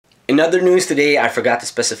In other news today, I forgot to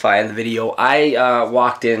specify in the video. I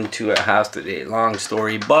walked into a house today, long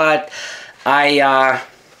story, but I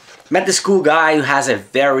met this cool guy who has a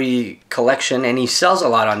very collection and he sells a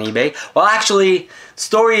lot on eBay. Well, actually, the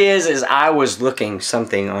story is I was looking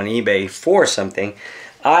something on eBay for something.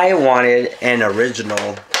 I wanted an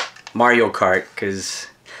original Mario Kart because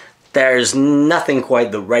there's nothing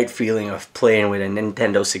quite the right feeling of playing with a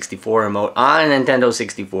Nintendo 64 remote on a Nintendo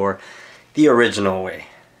 64 the original way.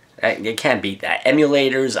 You can't beat that.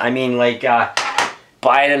 Emulators, I mean, like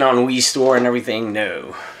buying it on Wii Store and everything,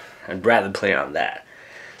 no. I'd rather play on that.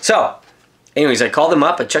 So, anyways, I called him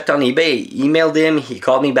up, I checked on eBay, emailed him, he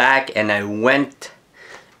called me back, and I went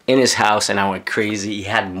in his house and I went crazy. He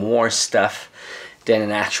had more stuff than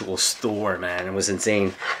an actual store, man. It was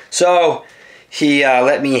insane. So, he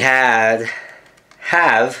let me have,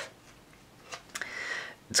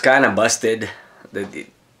 it's kind of busted,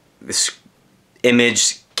 this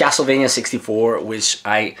image, Castlevania 64, which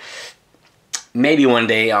maybe one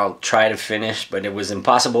day I'll try to finish, but it was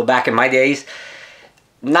impossible back in my days.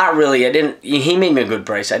 Not really. He made me a good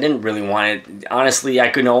price. I didn't really want it. Honestly, I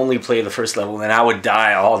could only play the first level and I would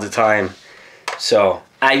die all the time. So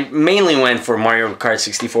I mainly went for Mario Kart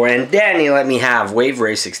 64, and then he let me have Wave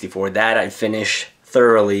Race 64. That I finished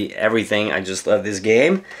thoroughly, everything. I just love this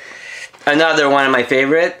game. Another one of my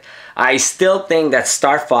favorite. I still think that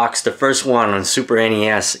Star Fox, the first one on Super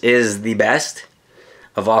NES, is the best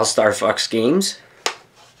of all Star Fox games.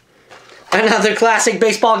 Another classic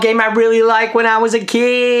baseball game I really liked when I was a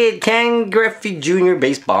kid. Ken Griffey Jr.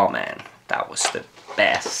 Baseball, man. That was the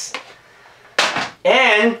best.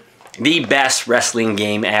 And the best wrestling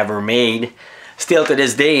game ever made. Still to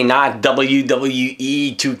this day, not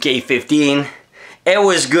WWE 2K15. It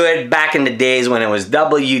was good back in the days when it was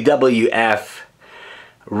WWF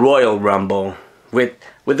Royal Rumble with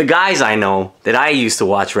the guys I know that I used to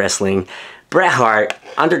watch wrestling. Bret Hart,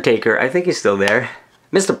 Undertaker, I think he's still there.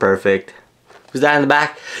 Mr. Perfect. Who's that in the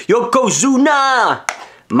back? Yokozuna!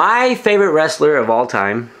 My favorite wrestler of all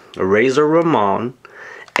time, Razor Ramon,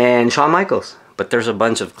 and Shawn Michaels. But there's a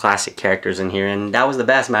bunch of classic characters in here, and that was the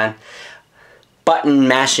best, man. Button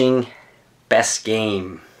mashing, best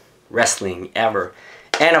game, wrestling ever.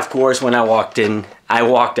 And of course, when I walked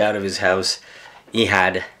out of his house, he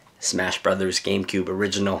had Smash Brothers GameCube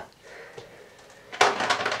original.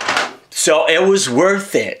 So it was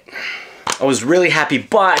worth it. I was really happy,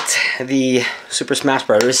 but the Super Smash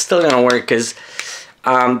Bros. Is still gonna work because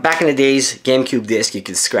back in the days, GameCube disc, you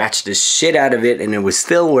could scratch the shit out of it and it would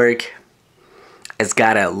still work. It's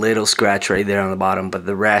got a little scratch right there on the bottom, but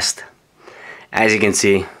the rest, as you can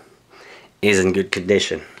see, is in good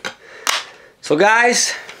condition. So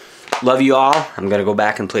guys, love you all. I'm gonna go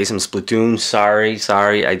back and play some Splatoon.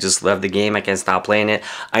 Sorry, I just love the game. I can't stop playing it.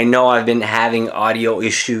 I know I've been having audio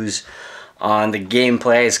issues on the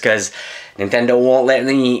gameplays because Nintendo won't let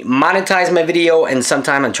me monetize my video, and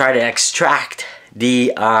sometimes I try to extract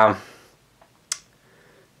the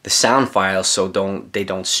sound files so they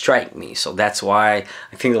don't strike me. So that's why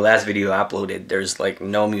I think the last video I uploaded, there's like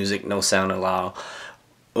no music, no sound allowed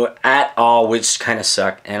at all, which kind of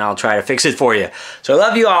sucked, and I'll try to fix it for you. So I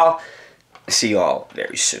love you all. See you all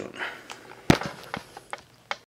very soon.